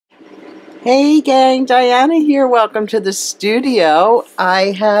Hey gang, Diana here. Welcome to the studio.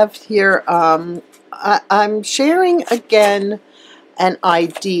 I have here, I'm sharing again an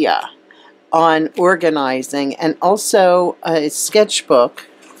idea on organizing and also a sketchbook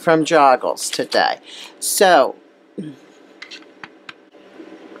from Joggles today. So,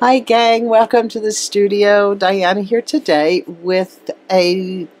 hi gang, welcome to the studio. Diana here today with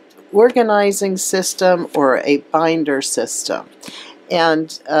a organizing system or a binder system. And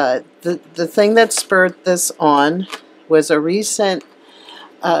the thing that spurred this on was a recent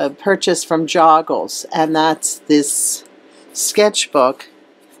purchase from Joggles, and that's this sketchbook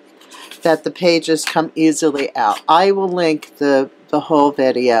that the pages come easily out. I will link the whole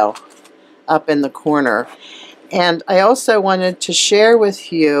video up in the corner. And I also wanted to share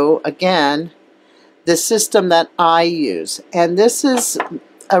with you, again, the system that I use. And this is...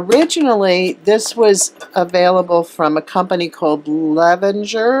 Originally, this was available from a company called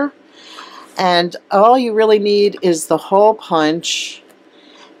Levenger, and all you really need is the hole punch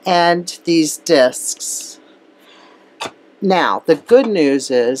and these discs. Now, the good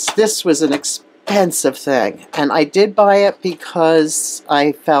news is this was an expensive thing, and I did buy it because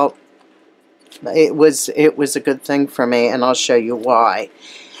I felt it was a good thing for me, and I'll show you why.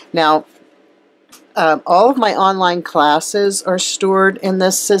 Now, all of my online classes are stored in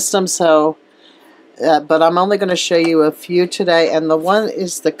this system, so but I'm only going to show you a few today, and the one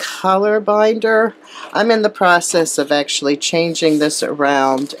is the color binder. I'm in the process of actually changing this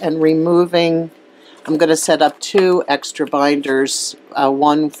around and removing. I'm going to set up two extra binders,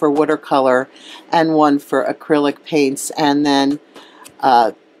 one for watercolor and one for acrylic paints, and then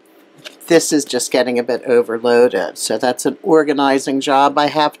this is just getting a bit overloaded, so that's an organizing job I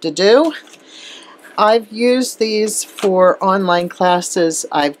have to do. I've used these for online classes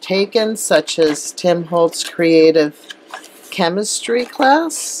I've taken, such as Tim Holt's creative chemistry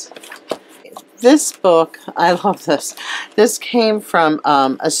class. This book, I love this. This came from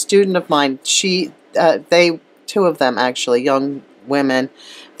a student of mine. Two of them actually, young women.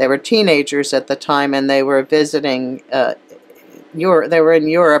 They were teenagers at the time, and they were visiting Europe. They were in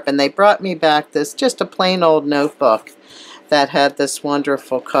Europe, and they brought me back this, just a plain old notebook that had this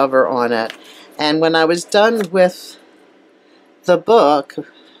wonderful cover on it. And when I was done with the book,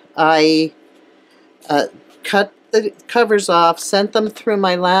 I cut the covers off, sent them through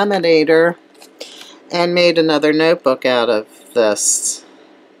my laminator, and made another notebook out of this.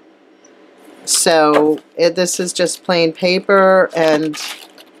 So this is just plain paper, and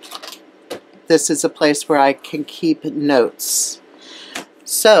this is a place where I can keep notes.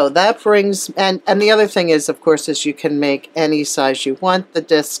 So that brings, and the other thing is, of course, is you can make any size you want. The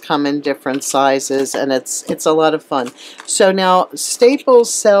discs come in different sizes, and it's a lot of fun. So now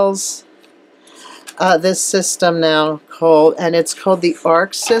Staples sells this system now and it's called the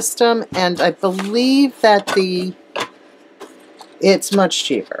ARC system, and I believe that it's much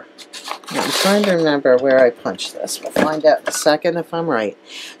cheaper. I'm trying to remember where I punched this. We'll find out in a second if I'm right.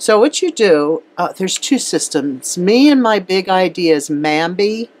 So what you do, there's two systems. Me and my big idea is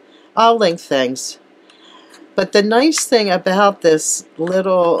MAMBI. I'll link things. But the nice thing about this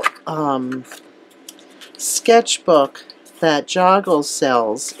little sketchbook that Joggles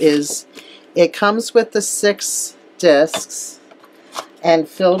sells is it comes with the 6 discs and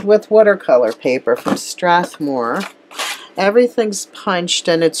filled with watercolor paper from Strathmore. Everything's punched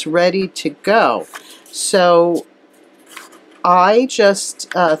and it's ready to go. So I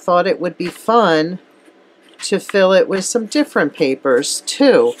just thought it would be fun to fill it with some different papers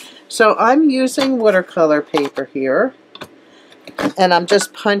too. So I'm using watercolor paper here, and I'm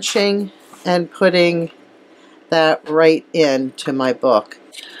just punching and putting that right into my book.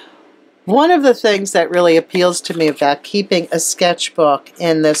 One of the things that really appeals to me about keeping a sketchbook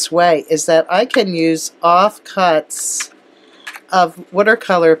in this way is that I can use offcuts of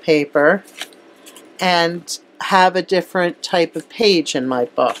watercolor paper and have a different type of page in my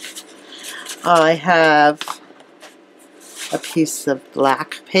book. I have a piece of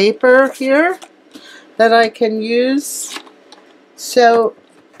black paper here that I can use. So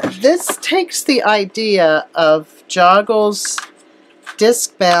this takes the idea of Joggles'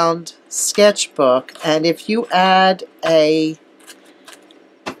 disc-bound sketchbook, and if you add a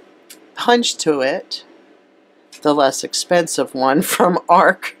punch to it, the less expensive one from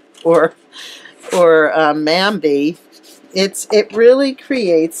ARC or MAMBI, it really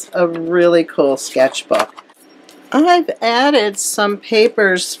creates a really cool sketchbook. I've added some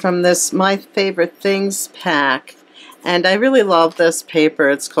papers from this My Favorite Things pack, and I really love this paper.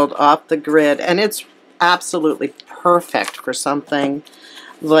 It's called Off the Grid, and it's absolutely perfect for something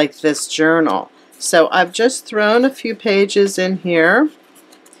like this journal. So I've just thrown a few pages in here,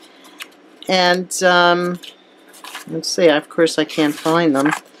 And let's see, of course I can't find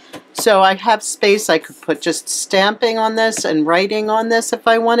them. So I have space. I could put just stamping on this and writing on this if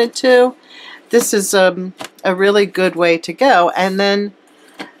I wanted to. This is a really good way to go. And then,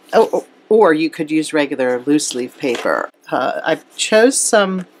 or you could use regular loose leaf paper. I chose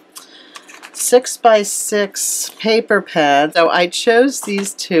some 6x6 paper pads. So I chose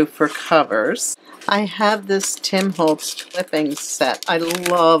these two for covers. I have this Tim Holtz clipping set. I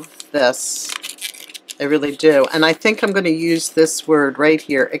love this. I really do. And I think I'm going to use this word right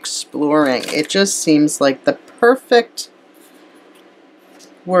here, exploring. It just seems like the perfect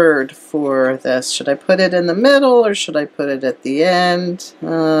word for this. Should I put it in the middle or should I put it at the end?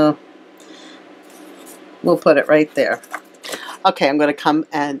 We'll put it right there. Okay, I'm going to come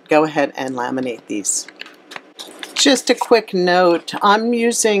and go ahead and laminate these. Just a quick note, I'm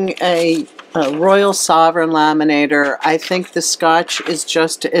using a Royal Sovereign laminator. I think the Scotch is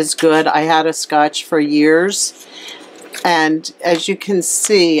just as good. I had a Scotch for years, and as you can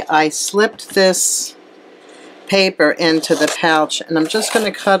see, I slipped this paper into the pouch, and I'm just going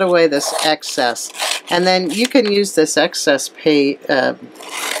to cut away this excess, and then you can use this excess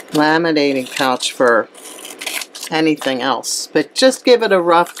laminating pouch for anything else, but just give it a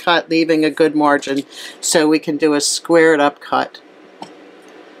rough cut, leaving a good margin so we can do a squared up cut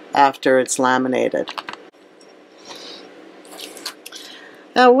after it's laminated.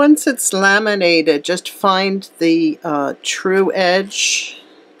 Now once it's laminated, just find the true edge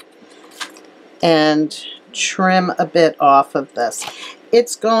and trim a bit off of this.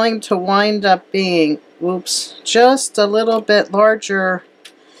 It's going to wind up being, whoops, just a little bit larger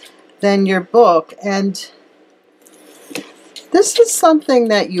than your book, and this is something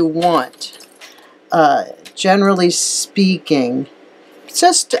that you want, generally speaking,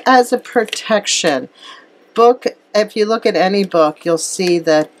 just as a protection. Book, if you look at any book, you'll see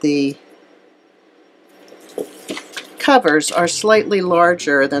that the covers are slightly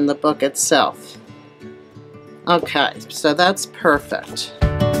larger than the book itself. Okay, so that's perfect.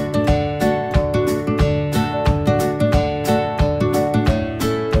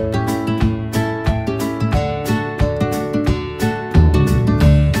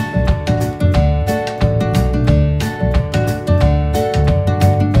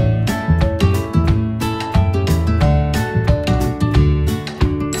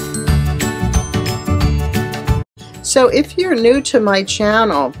 So if you're new to my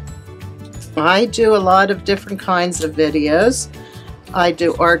channel, I do a lot of different kinds of videos. I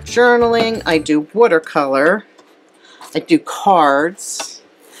do art journaling, I do watercolor, I do cards,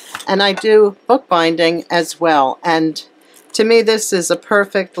 and I do bookbinding as well. And to me, this is a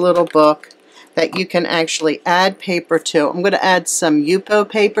perfect little book that you can actually add paper to. I'm going to add some Yupo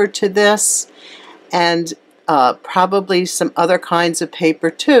paper to this, and probably some other kinds of paper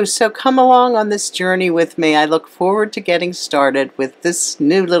too. So come along on this journey with me. I look forward to getting started with this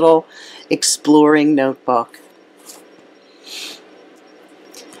new little exploring notebook.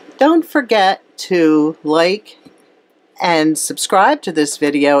 Don't forget to like and subscribe to this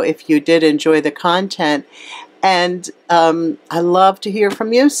video if you did enjoy the content. And I love to hear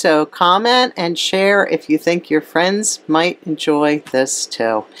from you, so comment and share if you think your friends might enjoy this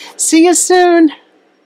too. See you soon!